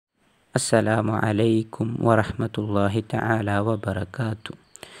Assalamu alaikum wa rahmatullahi ta'ala wa barakatuh.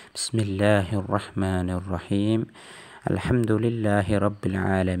 Bismillahir Rahmanir Rahim. Alhamdulillahi Rabbil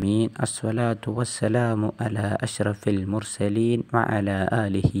Alameen. As-salatu was-salamu ala ashrafil mursaleen wa ala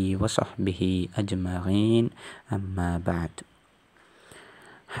alihi wa sahbihi ajma'in. Amma ba'd.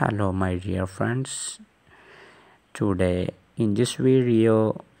 Hello my dear friends. Today in this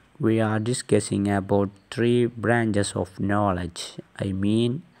video we are discussing about three branches of knowledge. I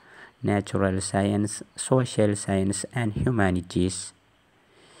mean natural science, social science, and humanities.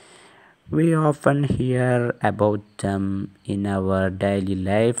 We often hear about them in our daily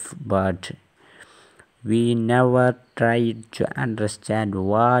life, but we never try to understand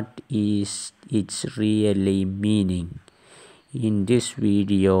what is its really meaning. In this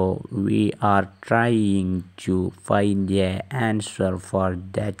video, we are trying to find an answer for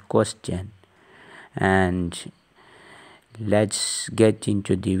that question. And let's get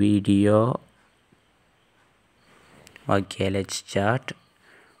into the video. Okay, let's start.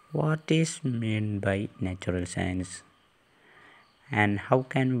 What is meant by natural science and how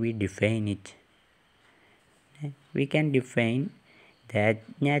can we define it? We can define that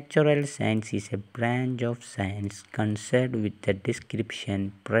natural science is a branch of science concerned with the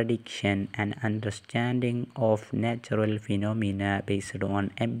description, prediction, and understanding of natural phenomena based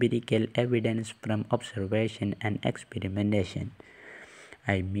on empirical evidence from observation and experimentation.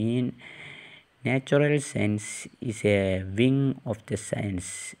 I mean, natural science is a wing of the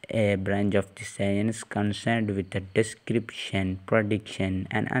science, a branch of the science concerned with the description, prediction,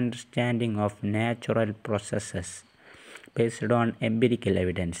 and understanding of natural processes based on empirical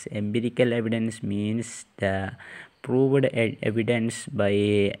evidence. Empirical evidence means the proved evidence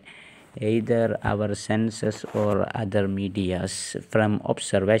by either our senses or other medias from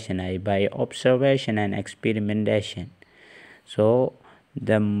observation, by observation and experimentation. So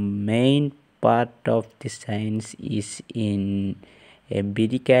the main part of the science is in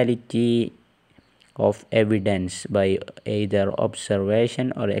empiricality of evidence by either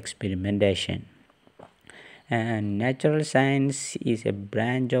observation or experimentation. And natural science is a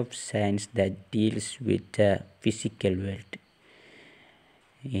branch of science that deals with the physical world.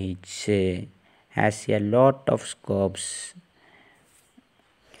 It has a lot of scopes.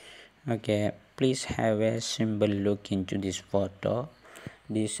 Okay, please have a simple look into this photo.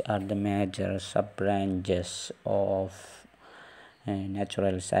 These are the major sub-branches of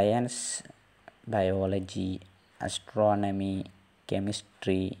natural science: biology, astronomy,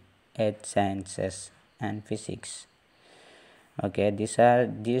 chemistry, earth sciences, and physics. Okay, these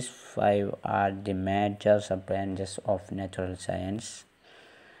five are the major sub-branches of natural science.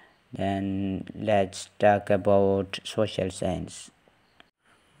 Then let's talk about social science.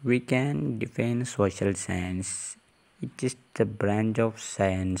 We can define social science. It is the branch of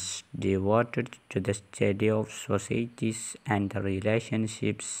science devoted to the study of societies and the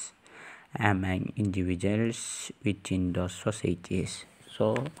relationships among individuals within those societies.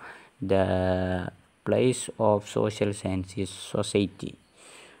 So, the place of social science is society.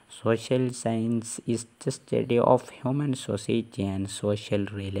 Social science is the study of human society and social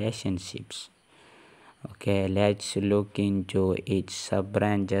relationships. Okay, let's look into its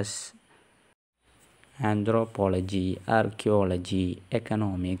sub-branches: anthropology, archaeology,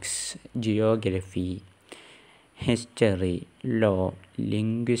 economics, geography, history, law,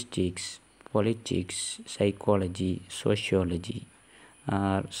 linguistics, politics, psychology, sociology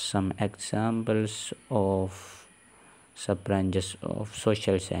are some examples of sub-branches of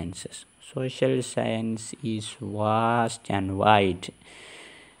social sciences. Social science is vast and wide,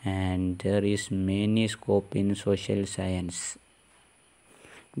 and there is many scope in social science.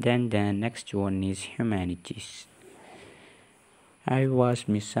 Then the next one is humanities. I was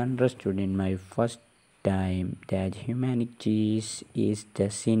misunderstood in my first time that humanities is the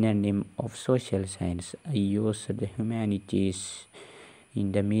synonym of social science. I used the humanities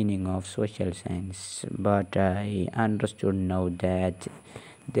in the meaning of social science, but I understood now that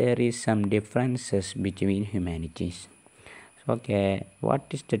there is some differences between humanities. Okay, what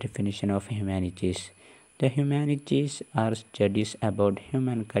is the definition of humanities? The humanities are studies about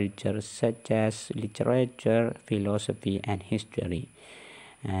human culture such as literature, philosophy, and history.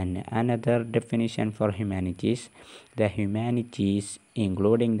 And another definition for humanities: the humanities,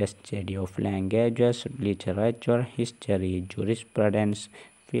 including the study of languages, literature, history, jurisprudence,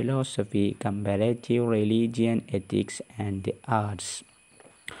 philosophy, comparative religion, ethics, and the arts,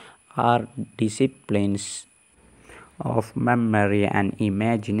 are disciplines of memory and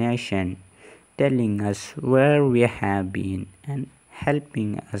imagination, telling us where we have been and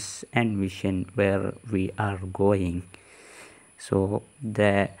helping us envision where we are going. So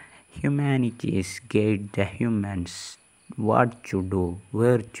the Humanities guide the humans what to do,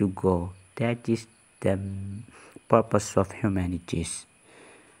 where to go. That is the purpose of humanities.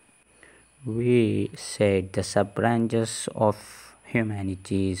 We said the sub-branches of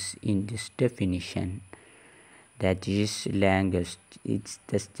humanities in this definition. That is language. It's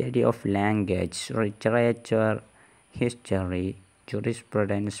the study of language, literature, history,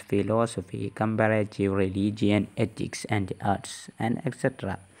 jurisprudence, philosophy, comparative religion, ethics and arts, and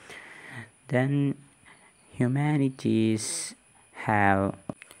etc. Then humanities have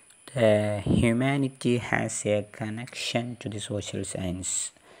the humanity has a connection to the social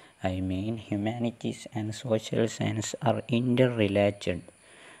science. Humanities and social science are interrelated.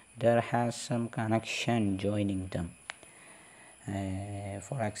 There has some connection joining them.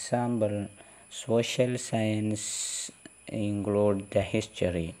 For example, social science include the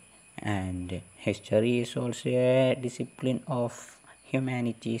history, and history is also a discipline of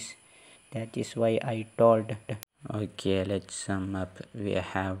humanities. That is why I told. Okay, let's sum up. We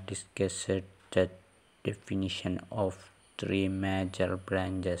have discussed the definition of three major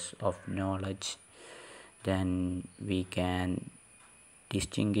branches of knowledge. Then we can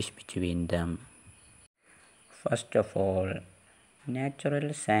distinguish between them. First of all,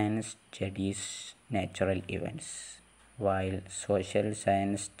 natural science studies natural events, while social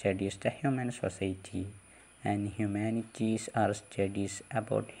science studies the human society, and humanities are studies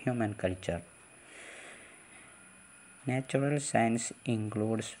about human culture. Natural science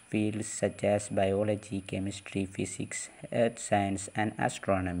includes fields such as biology, chemistry, physics, earth science, and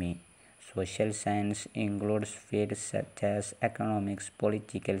astronomy. Social science includes fields such as economics,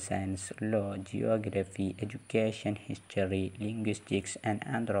 political science, law, geography, education, history, linguistics, and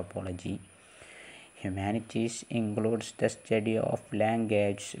anthropology. Humanities includes the study of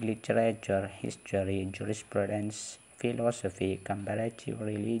language, literature, history, jurisprudence, philosophy, comparative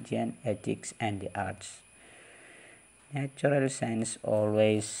religion, ethics, and the arts. Natural science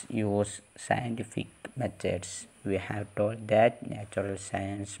always use scientific methods. We have told that natural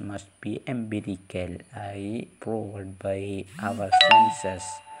science must be empirical, i.e. proved by our senses.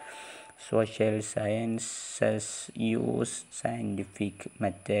 Social sciences use scientific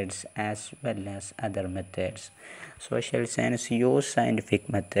methods as well as other methods. Social science use scientific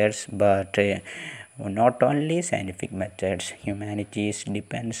methods, but not only scientific methods. Humanities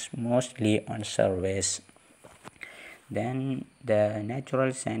depends mostly on surveys. Then the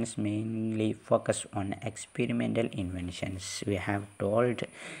natural science mainly focus on experimental inventions. We have told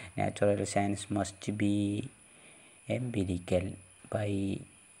natural science must be empirical by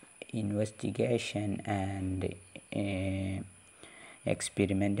investigation and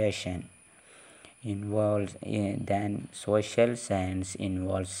experimentation involves then social science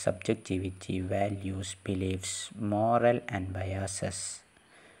involves subjectivity, values, beliefs, moral and biases,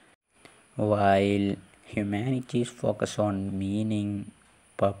 while humanities focus on meaning,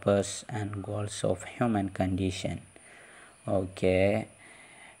 purpose and goals of human condition. Okay,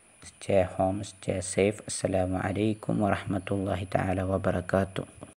 stay home, stay safe. Assalamu alaikum warahmatullahi ta'ala wabarakatuh.